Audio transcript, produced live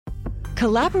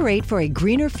Collaborate for a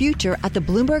greener future at the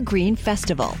Bloomberg Green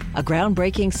Festival, a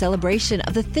groundbreaking celebration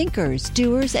of the thinkers,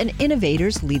 doers, and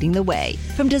innovators leading the way.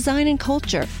 From design and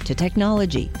culture to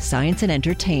technology, science, and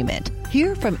entertainment.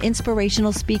 Hear from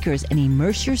inspirational speakers and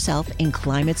immerse yourself in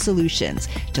climate solutions.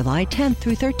 July 10th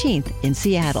through 13th in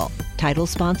Seattle. Title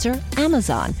sponsor,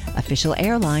 Amazon. Official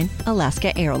airline,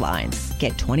 Alaska Airlines.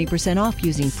 Get 20% off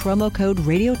using promo code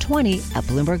radio20 at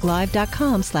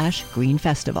BloombergLive.com/Green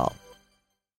Festival.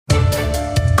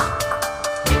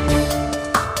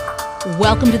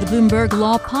 Welcome to the Bloomberg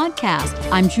Law Podcast.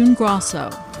 I'm June Grosso.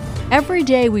 Every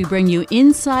day we bring you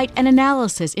insight and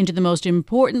analysis into the most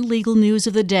important legal news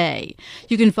of the day.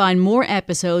 You can find more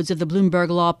episodes of the Bloomberg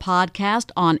Law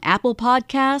Podcast on Apple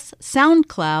Podcasts,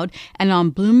 SoundCloud, and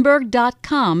on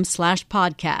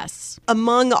Bloomberg.com/podcasts.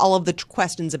 Among all of the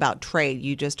questions about trade,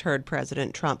 you just heard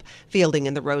President Trump fielding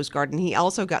in the Rose Garden. He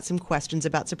also got some questions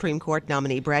about Supreme Court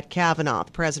nominee Brett Kavanaugh.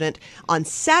 The president on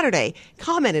Saturday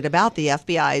commented about the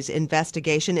FBI's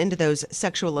investigation into those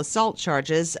sexual assault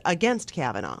charges against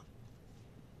Kavanaugh.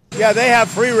 Yeah, they have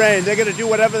free reign. They're going to do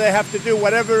whatever they have to do,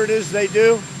 whatever it is they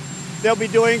do. They'll be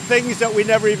doing things that we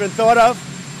never even thought of.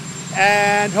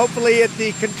 And hopefully at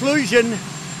the conclusion,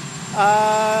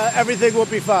 everything will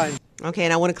be fine. Okay,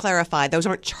 and I want to clarify, those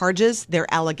aren't charges, they're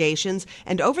allegations.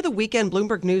 And over the weekend,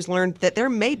 Bloomberg News learned that there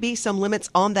may be some limits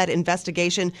on that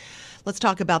investigation. Let's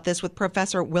talk about this with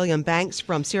Professor William Banks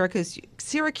from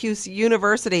Syracuse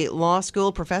University Law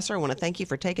School. Professor, I want to thank you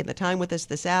for taking the time with us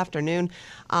this afternoon.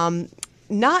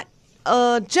 Not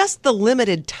just the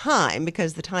limited time,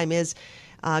 because the time is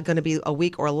going to be a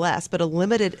week or less, but a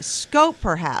limited scope,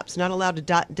 perhaps. Not allowed to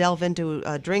delve into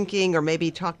drinking or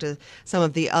maybe talk to some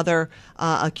of the other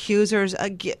accusers.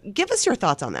 Give us your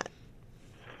thoughts on that.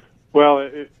 Well,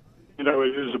 it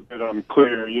is a bit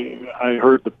unclear. I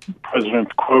heard the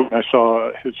president's quote. I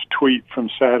saw his tweet from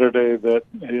Saturday that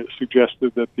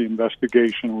suggested that the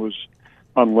investigation was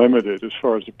unlimited as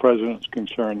far as the president's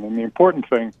concerned. And the important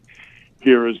thing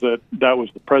here is that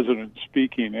was the president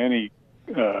speaking. Any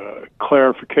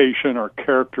clarification or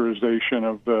characterization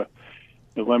of the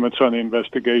limits on the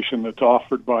investigation that's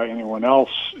offered by anyone else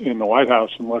in the White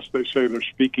House, unless they say they're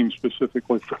speaking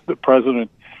specifically for the president,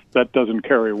 that doesn't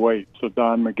carry weight. So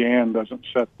Don McGahn doesn't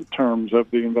set the terms of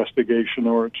the investigation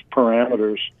or its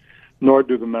parameters, nor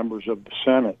do the members of the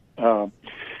Senate. The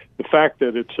fact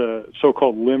that it's a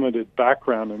so-called limited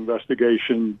background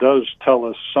investigation does tell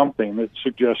us something. It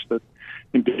suggests that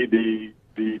indeed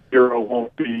the Bureau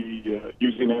won't be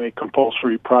using any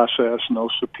compulsory process, no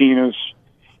subpoenas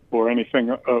or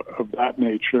anything of that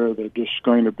nature. They're just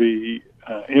going to be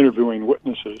interviewing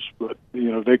witnesses. But,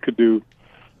 they could do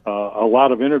a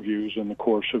lot of interviews in the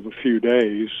course of a few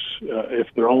days. If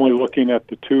they're only looking at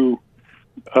the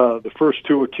first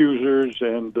two accusers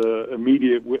and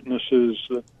immediate witnesses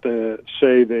that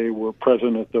say they were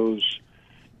present at those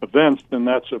events, then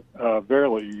that's a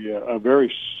very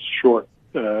short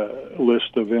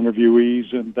list of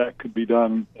interviewees, and that could be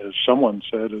done, as someone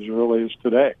said, as early as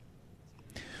today.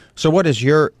 So what is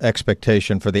your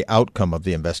expectation for the outcome of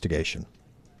the investigation?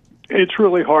 It's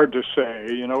really hard to say.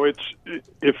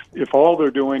 If all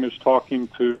they're doing is talking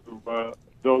to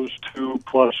those two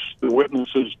plus the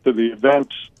witnesses to the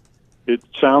events, it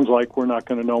sounds like we're not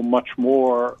going to know much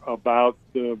more about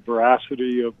the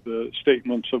veracity of the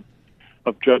statements of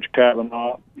Judge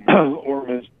Kavanaugh or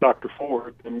Ms. Dr.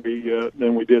 Ford than we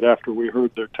did after we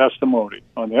heard their testimony.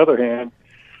 On the other hand,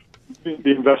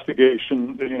 the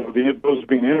investigation, those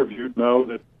being interviewed know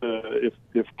that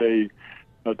if they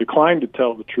decline to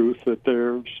tell the truth, that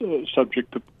they're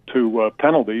subject to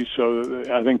penalties. So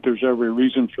I think there's every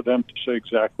reason for them to say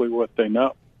exactly what they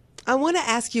know. I want to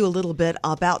ask you a little bit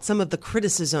about some of the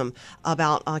criticism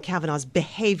about Kavanaugh's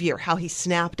behavior, how he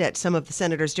snapped at some of the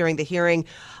senators during the hearing,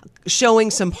 showing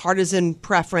some partisan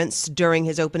preference during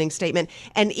his opening statement.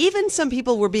 And even some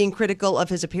people were being critical of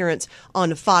his appearance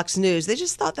on Fox News. They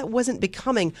just thought that wasn't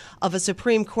becoming of a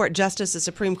Supreme Court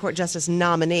justice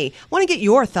nominee. I want to get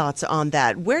your thoughts on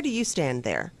that. Where do you stand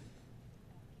there?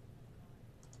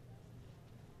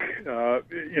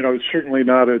 It's certainly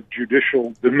not a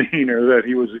judicial demeanor that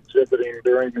he was exhibiting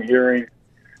during the hearing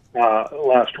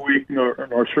last week,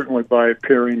 nor certainly by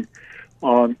appearing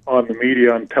on the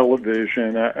media, on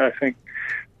television. I think,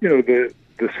 the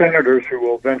senators who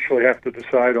will eventually have to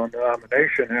decide on the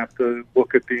nomination have to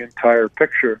look at the entire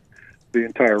picture, the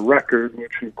entire record,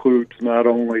 which includes not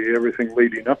only everything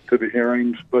leading up to the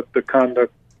hearings, but the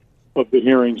conduct of the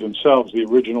hearings themselves, the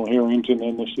original hearings, and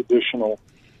then this additional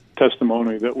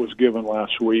testimony that was given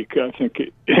last week. I think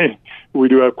we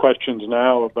do have questions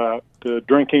now about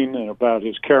drinking and about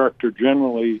his character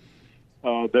generally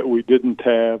that we didn't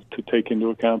have to take into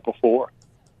account before.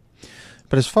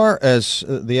 But as far as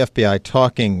the FBI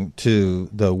talking to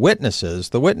the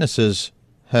witnesses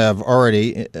have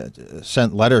already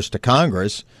sent letters to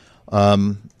Congress,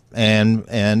 and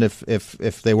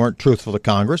if they weren't truthful to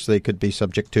Congress, they could be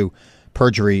subject to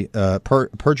perjury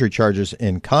charges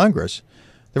in Congress.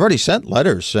 They've already sent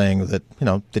letters saying that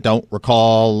they don't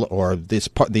recall, or this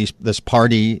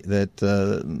party that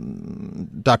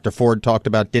Dr. Ford talked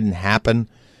about didn't happen.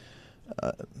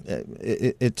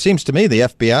 It seems to me the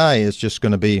FBI is just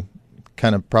going to be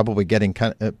probably getting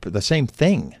the same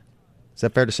thing. Is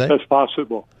that fair to say? That's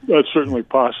possible. That's certainly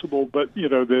possible. But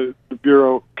the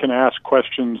Bureau can ask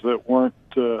questions that weren't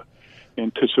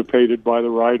anticipated by the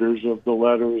writers of the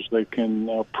letters. They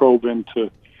can probe into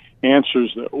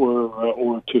answers that were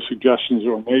or to suggestions that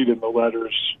were made in the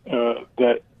letters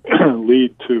that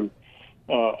lead to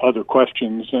other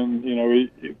questions. And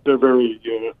they're very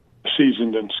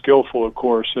seasoned and skillful, of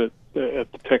course, at the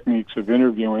techniques of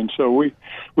interviewing. So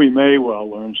we may well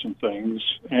learn some things.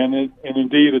 And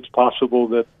indeed, it's possible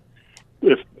that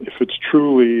if it's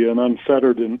truly an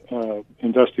unfettered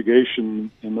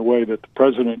investigation in the way that the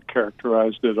president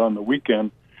characterized it on the weekend,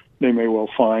 they may well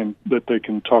find that they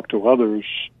can talk to others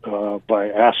by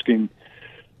asking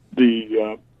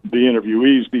the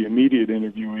interviewees, the immediate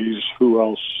interviewees, who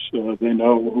else they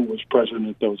know who was present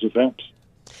at those events.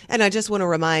 And I just want to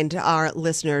remind our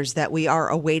listeners that we are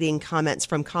awaiting comments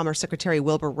from Commerce Secretary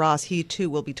Wilbur Ross. He, too,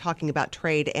 will be talking about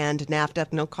trade and NAFTA.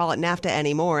 Don't call it NAFTA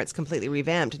anymore. It's completely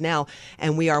revamped now.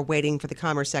 And we are waiting for the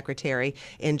Commerce Secretary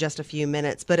in just a few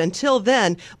minutes. But until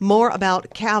then, more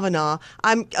about Kavanaugh.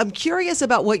 I'm curious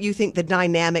about what you think the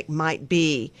dynamic might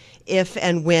be if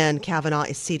and when Kavanaugh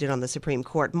is seated on the Supreme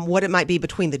Court, and what it might be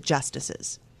between the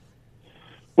justices.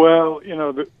 Well,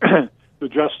 the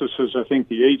justices, I think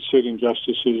the 8 sitting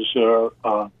justices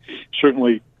are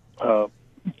certainly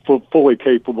fully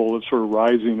capable of sort of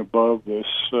rising above this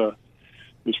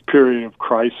period of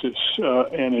crisis,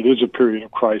 and it is a period of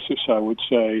crisis, I would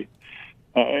say.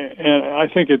 And I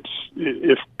think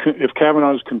if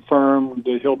Kavanaugh is confirmed,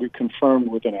 he'll be confirmed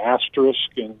with an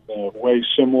asterisk in a way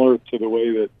similar to the way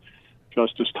that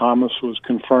Justice Thomas was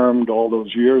confirmed all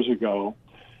those years ago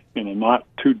in a not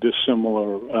too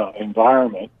dissimilar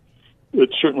environment.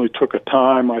 It certainly took a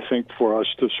time, I think, for us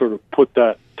to sort of put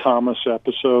that Thomas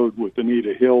episode with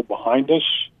Anita Hill behind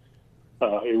us.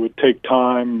 It would take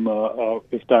time,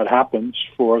 if that happens,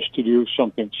 for us to do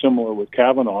something similar with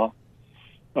Kavanaugh.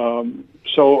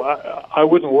 So I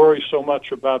wouldn't worry so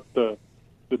much about the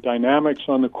dynamics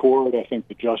on the court. I think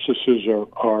the justices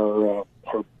are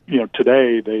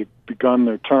today they've begun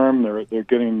their term. They're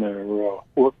getting their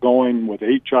work going with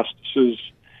 8 justices.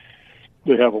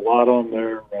 They have a lot on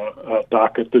their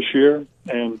docket this year,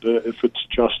 and if it's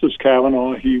Justice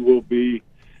Kavanaugh, he will be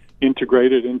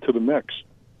integrated into the mix.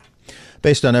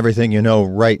 Based on everything you know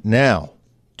right now,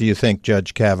 do you think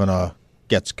Judge Kavanaugh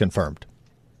gets confirmed?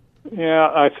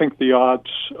 Yeah, I think the odds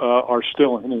are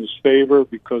still in his favor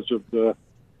because of the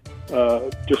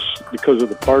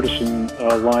partisan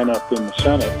lineup in the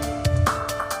Senate.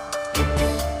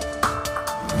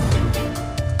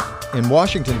 In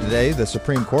Washington today, the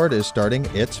Supreme Court is starting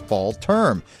its fall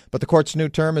term, but the court's new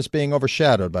term is being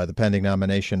overshadowed by the pending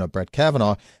nomination of Brett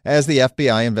Kavanaugh as the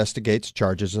FBI investigates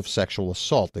charges of sexual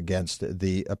assault against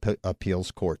the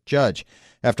appeals court judge.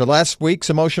 After last week's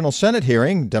emotional Senate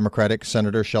hearing, Democratic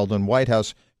Senator Sheldon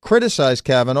Whitehouse criticized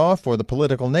Kavanaugh for the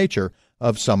political nature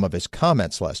of some of his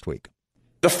comments last week.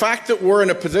 The fact that we're in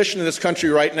a position in this country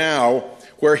right now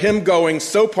where him going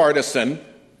so partisan,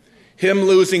 him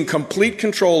losing complete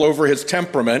control over his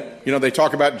temperament. They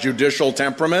talk about judicial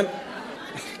temperament.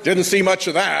 Didn't see much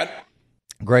of that.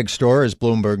 Greg Stohr is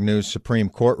Bloomberg News Supreme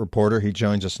Court reporter. He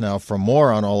joins us now for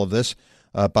more on all of this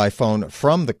by phone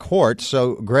from the court.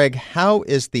 So, Greg, how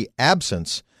is the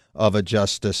absence of a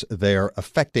justice there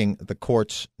affecting the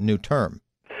court's new term?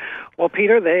 Well,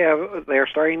 Peter, they are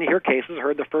starting to hear cases,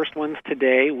 heard the first ones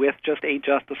today with just 8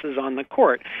 justices on the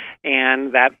court.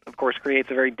 And that, of course, creates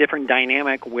a very different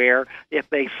dynamic where if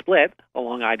they split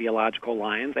along ideological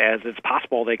lines, as it's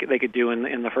possible they could do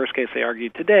in the first case they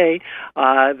argued today,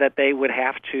 that they would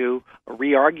have to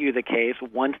re-argue the case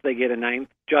once they get a 9th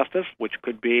justice, which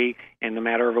could be in the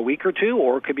matter of a week or 2,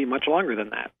 or it could be much longer than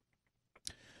that.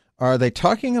 Are they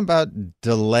talking about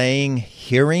delaying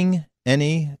hearing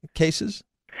any cases?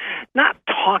 Not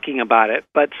talking about it,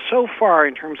 but so far,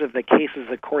 in terms of the cases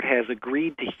the court has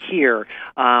agreed to hear,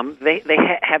 they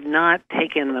have not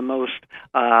taken the most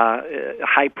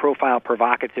high-profile,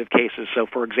 provocative cases. So,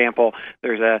 for example,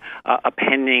 there's a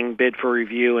pending bid for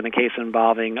review in a case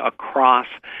involving a cross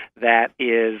that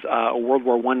is a World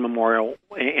War I memorial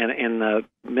in the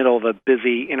middle of a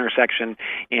busy intersection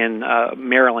in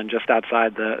Maryland, just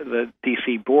outside the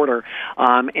D.C. border.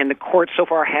 And the court so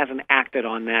far hasn't acted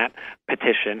on that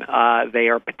petition. They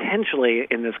are potentially,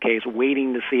 in this case,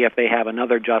 waiting to see if they have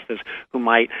another justice who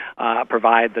might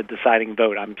provide the deciding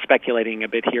vote. I'm speculating a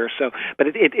bit here. But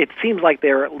it seems like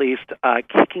they're at least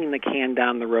kicking the can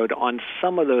down the road on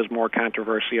some of those more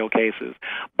controversial cases.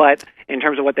 But in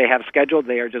terms of what they have scheduled,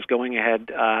 they are just going ahead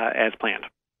as planned.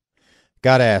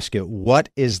 Got to ask you, what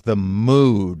is the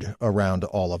mood around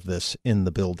all of this in the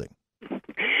building?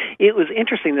 It was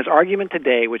interesting. This argument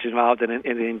today, which involved an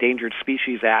Endangered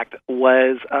Species Act,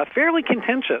 was fairly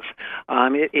contentious.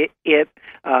 Right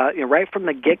from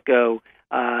the get-go,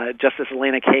 Justice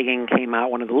Elena Kagan came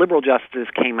out, one of the liberal justices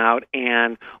came out,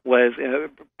 and was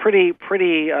pretty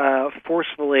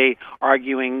forcefully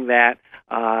arguing that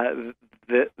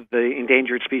the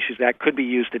Endangered Species Act could be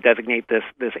used to designate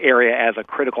this area as a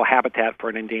critical habitat for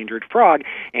an endangered frog.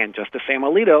 And Justice Sam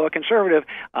Alito, a conservative,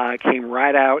 came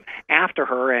right out after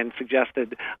her and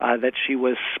suggested that she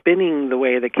was spinning the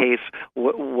way the case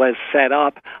was set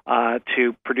up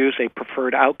to produce a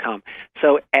preferred outcome.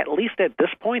 So at least at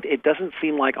this point, it doesn't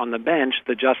seem like on the bench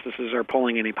the justices are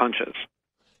pulling any punches.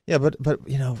 Yeah, but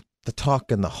the talk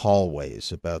in the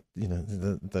hallways about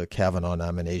the Kavanaugh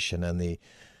nomination and the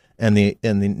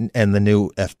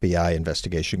new FBI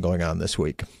investigation going on this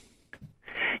week.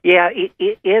 Yeah,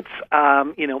 it's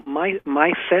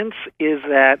my sense is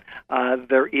that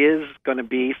there is going to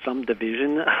be some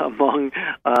division among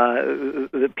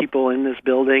the people in this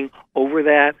building over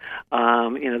that.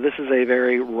 This is a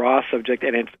very raw subject,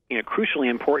 and it's crucially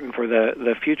important for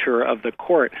the future of the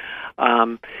court.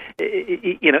 There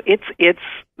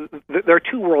are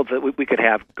two worlds that we could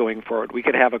have going forward. We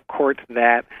could have a court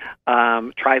that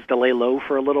tries to lay low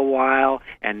for a little while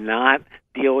and not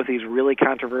deal with these really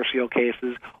controversial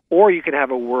cases, or you could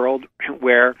have a world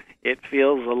where it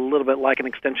feels a little bit like an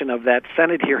extension of that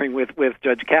Senate hearing with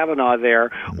Judge Kavanaugh there,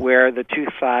 where the two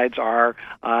sides are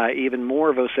even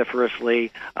more vociferously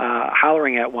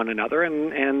hollering at one another.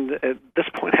 And at this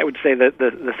point, I would say that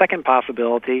the second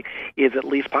possibility is at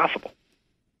least possible.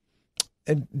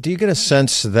 And do you get a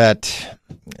sense that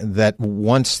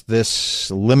once this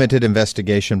limited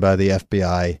investigation by the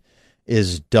FBI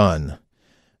is done,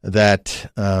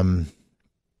 that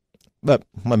but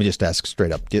let me just ask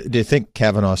straight up, do you think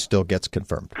Kavanaugh still gets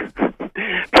confirmed?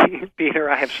 Peter,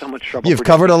 I have so much trouble. You've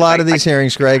covered a lot of these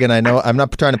hearings, Greg, and I know I'm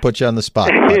not trying to put you on the spot.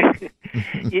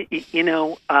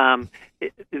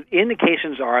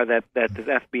 Indications are that this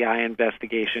FBI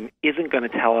investigation isn't going to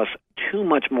tell us too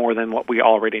much more than what we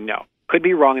already know. Could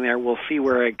be wrong in there. We'll see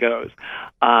where it goes.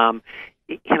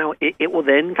 It will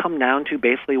then come down to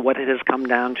basically what it has come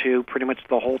down to pretty much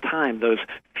the whole time, those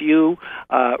few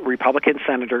Republican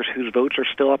senators whose votes are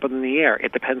still up in the air.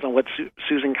 It depends on what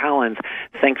Susan Collins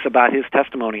thinks about his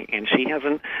testimony, and she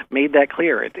hasn't made that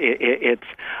clear. It's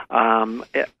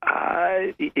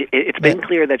been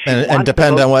clear that she wants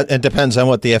it depends on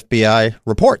what the FBI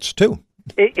reports, too.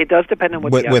 It does depend on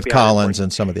what the FBI with Collins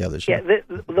and some of the others. Yeah,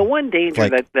 the one danger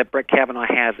that Brett Kavanaugh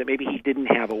has that maybe he didn't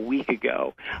have a week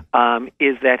ago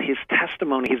is that his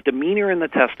testimony, his demeanor in the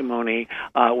testimony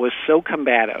was so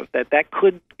combative that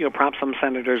could prompt some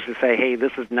senators to say, hey,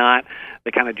 this is not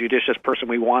the kind of judicious person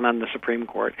we want on the Supreme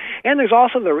Court. And there's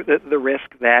also the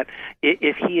risk that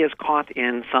if he is caught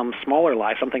in some smaller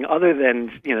lie, something other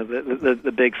than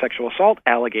the big sexual assault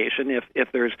allegation,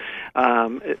 if there's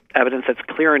evidence that's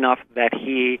clear enough that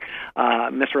he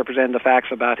misrepresented the facts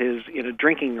about his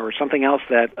drinking or something else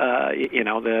that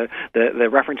the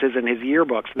references in his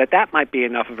yearbooks, that might be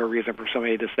enough of a reason for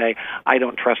somebody to say, I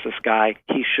don't trust this guy,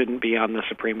 he shouldn't be on the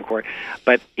Supreme Court.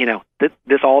 But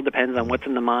this all depends on what's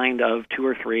in the mind of two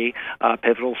or three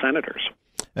pivotal senators.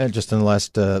 And just in the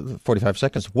last 45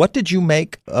 seconds, what did you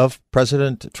make of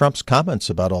President Trump's comments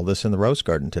about all this in the Rose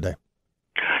Garden today?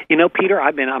 Peter,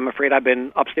 I'm afraid I've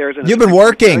been upstairs. You've been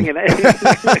working. And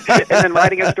then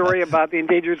writing a story about the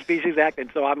Endangered Species Act, and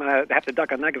so I'm going to have to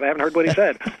duck on that because I haven't heard what he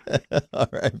said. All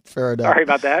right, fair enough. Sorry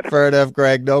about that. Fair enough,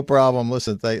 Greg. No problem.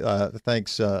 Listen,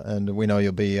 thanks, and we know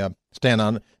you'll be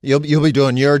you'll be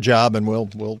doing your job, and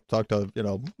we'll talk to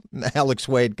Alex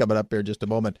Wade coming up here in just a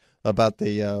moment about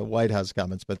the White House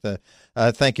comments. But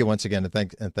thank you once again,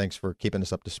 and thanks for keeping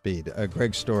us up to speed.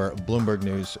 Greg Stohr, Bloomberg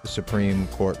News Supreme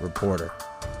Court reporter.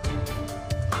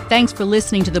 Thanks for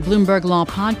listening to the Bloomberg Law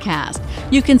Podcast.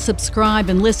 You can subscribe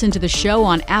and listen to the show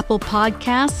on Apple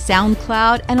Podcasts,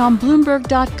 SoundCloud, and on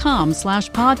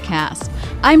Bloomberg.com/podcast.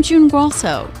 I'm June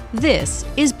Grosso. This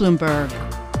is Bloomberg.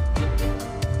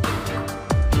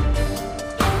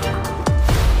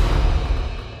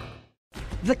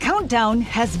 The countdown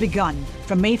has begun.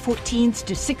 From May 14th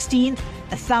to 16th,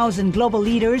 1,000 global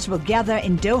leaders will gather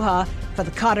in Doha for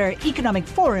the Qatar Economic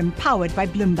Forum powered by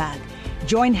Bloomberg.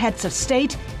 Join heads of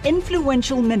state,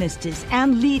 influential ministers,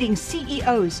 and leading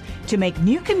CEOs to make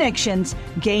new connections,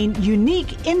 gain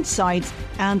unique insights,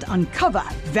 and uncover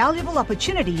valuable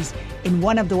opportunities in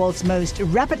one of the world's most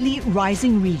rapidly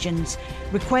rising regions.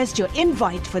 Request your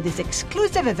invite for this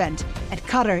exclusive event at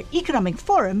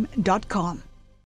QatarEconomicForum.com.